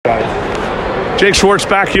Jake Schwartz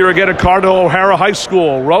back here again at Cardinal O'Hara High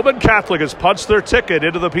School. Roman Catholic has punched their ticket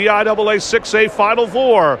into the PIAA 6A Final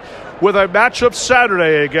Four with a matchup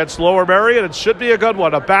Saturday against Lower Merion. It should be a good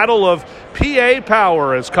one, a battle of PA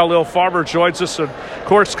power as Khalil Farmer joins us. And of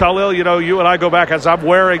course, Khalil, you know, you and I go back as I'm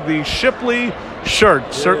wearing the Shipley shirt. Yeah.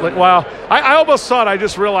 Certainly, wow. I almost thought, I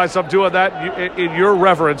just realized I'm doing that in your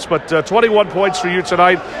reverence, but 21 points for you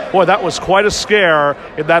tonight. Boy, that was quite a scare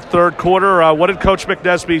in that third quarter. What did Coach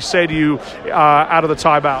McNesby say to you out of the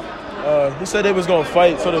timeout? He said they was going to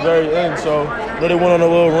fight to the very end, so when they went on a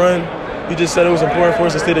little run, he just said it was important for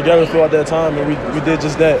us to stay together throughout that time, and we did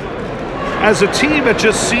just that. As a team, it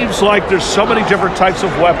just seems like there's so many different types of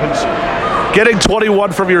weapons. Getting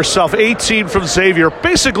 21 from yourself, 18 from Xavier,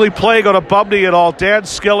 basically playing on a bum knee and all. Dan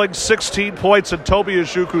Skilling, 16 points, and Toby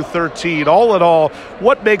Ajuku, 13. All in all,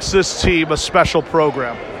 what makes this team a special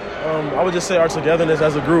program? I would just say our togetherness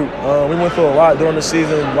as a group. We went through a lot during the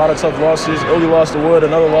season, a lot of tough losses. Early loss to Wood,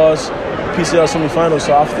 another loss, PCL semifinals.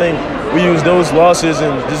 So I think we use those losses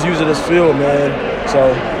and just use it as fuel, man.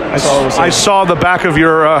 So I saw the back of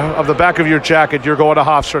your jacket. You're going to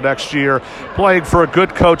Hofstra next year, playing for a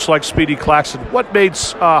good coach like Speedy Claxton. What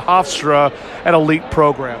makes Hofstra an elite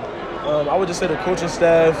program? I would just say the coaching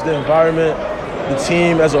staff, the environment, the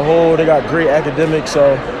team as a whole. They got great academics.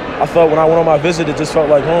 So I thought when I went on my visit, it just felt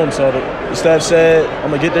like home. So the staff said, I'm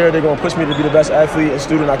going to get there. They're going to push me to be the best athlete and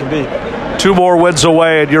student I can be. 2 more wins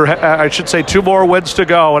away, and 2 more wins to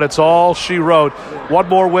go, and it's all she wrote. 1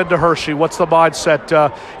 more win to Hershey. What's the mindset?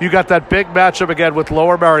 You got that big matchup again with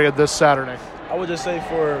Lower Merion this Saturday. I would just say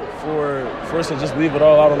for us to just leave it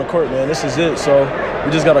all out on the court, man. This is it. So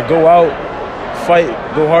we just got to go out, fight,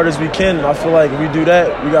 go hard as we can. And I feel like if we do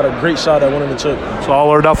that, we got a great shot at winning the chip. It's all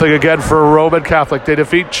or nothing again for Roman Catholic. They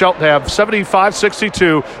defeat Cheltenham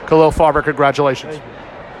 75-62. Khalil Farmer, congratulations.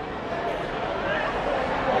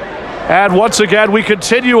 And once again, we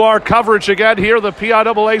continue our coverage again here, the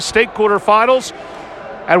PIAA state quarterfinals.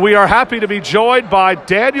 And we are happy to be joined by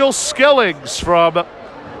Daniel Skillings from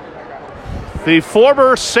the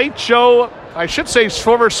former St. Joe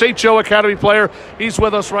Academy player. He's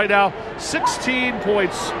with us right now. 16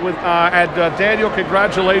 points and Daniel,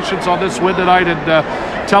 congratulations on this win tonight.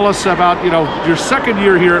 And tell us about, your second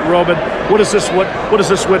year here at Roman. What does this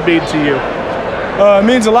win mean to you? It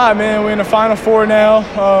means a lot, man. We're in the Final Four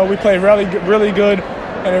now. We play really good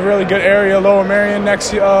in a really good area, Lower Merion,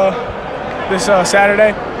 this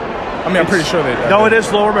Saturday. I'm pretty sure they. No, it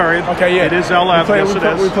is Lower Merion. Okay, yeah. It is LM.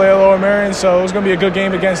 We play at Lower Merion, so it's going to be a good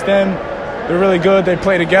game against them. They're really good. They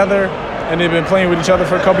play together, and they've been playing with each other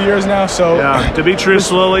for a couple years now. So yeah,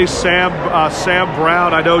 Demetrius Lilly, Sam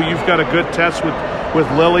Brown. I know you've got a good test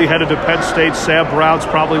with Lilly headed to Penn State. Sam Brown's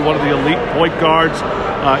probably one of the elite point guards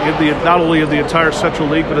not only in the entire Central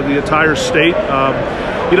League but in the entire state.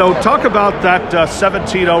 Talk about that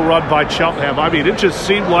 17-0 run by Cheltenham. It just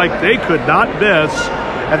seemed like they could not miss.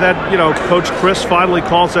 And then, Coach Chris finally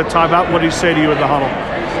calls that timeout. What did he say to you in the huddle?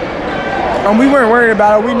 We weren't worried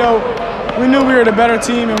about it. We knew we were the better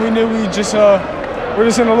team, and we knew we're just in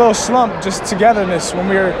a little slump, just togetherness. When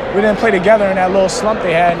we didn't play together in that little slump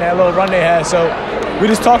they had and that little run they had. So we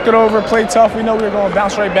just talked it over, played tough. We know we were going to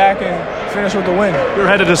bounce right back and finish with the win. You're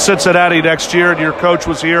headed to Cincinnati next year, and your coach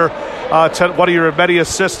was here. One of your many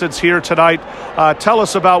assistants here tonight. Tell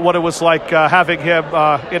us about what it was like having him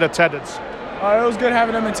in attendance. It was good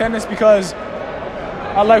having him in attendance because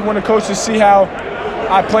I like when the coaches see how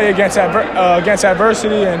I play against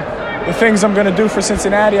adversity and the things I'm going to do for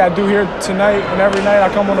Cincinnati. I do here tonight, and every night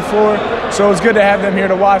I come on the floor. So it's good to have them here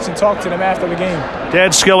to watch and talk to them after the game.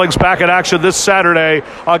 Dan Skillings back in action this Saturday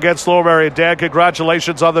against Lower Merion. Dan,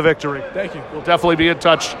 congratulations on the victory. Thank you. We'll definitely be in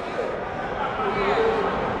touch.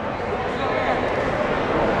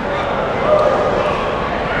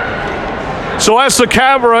 So as the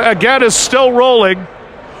camera, again, is still rolling,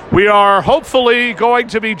 we are hopefully going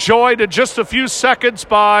to be joined in just a few seconds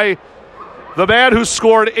by the man who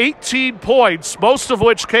scored 18 points, most of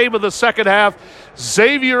which came in the second half,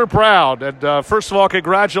 Xavier Brown. And first of all,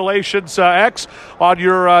 congratulations, X, on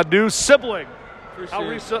your new sibling.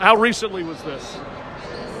 How recently was this?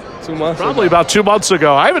 2 months Probably about 2 months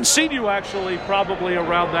ago. I haven't seen you actually probably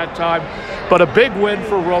around that time, but a big win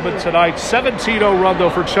for Roman tonight. 17-0 run,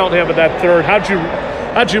 though, for Cheltenham in that third. How'd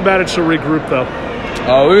you manage to regroup, though?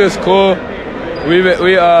 We was cool. We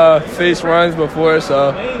faced runs before,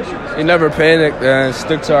 so we never panicked and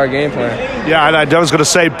stuck to our game plan. Yeah, and I was going to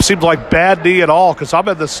say, seemed like bad knee at all because I'm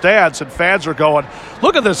in the stands and fans are going,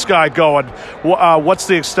 look at this guy going. What's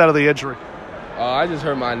the extent of the injury? I just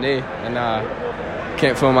hurt my knee, and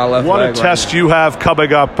can't feel my left leg. What a test you have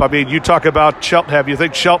coming up. I mean, you talk about Cheltenham. You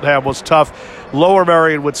think Cheltenham was tough. Lower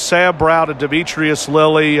Merion with Sam Brown and Demetrius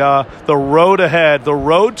Lilly. The road ahead, the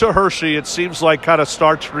road to Hershey, it seems like kind of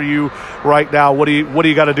starts for you right now. What do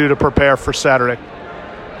you got to do to prepare for Saturday?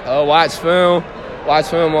 Watch film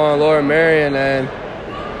on Lower Merion,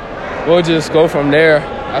 and we'll just go from there.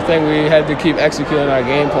 I think we have to keep executing our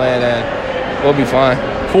game plan, and we'll be fine.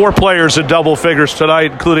 4 players in double figures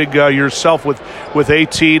tonight, including yourself with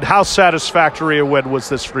 18. How satisfactory a win was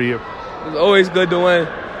this for you? It's always good to win,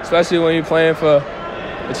 especially when you're playing for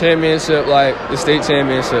a championship like the state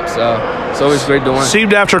championship. So it's always great to win.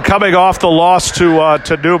 Seemed after coming off the loss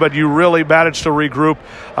to Newman, you really managed to regroup.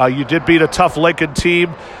 You did beat a tough Lincoln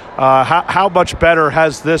team. How much better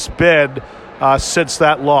has this been since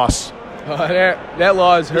that loss? That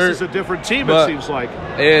loss hurt. This is a different team, it seems like.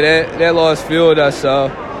 Yeah, that loss fueled us, so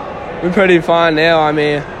we're pretty fine now. I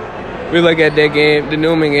mean, we look at that game, the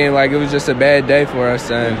Newman game, like it was just a bad day for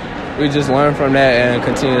us, and we just learn from that and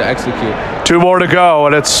continue to execute. 2 more to go,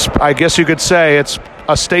 and I guess you could say it's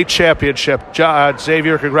a state championship.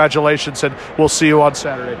 Xavier, congratulations, and we'll see you on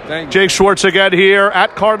Saturday. Thank you. Jake Schwartz again here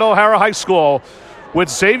at Cardinal O'Hara High School with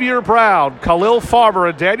Xavier Brown, Khalil Farmer,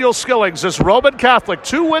 and Daniel Skillings as Roman Catholic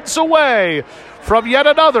 2 wins away from yet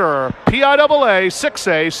another PIAA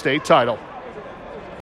 6A state title.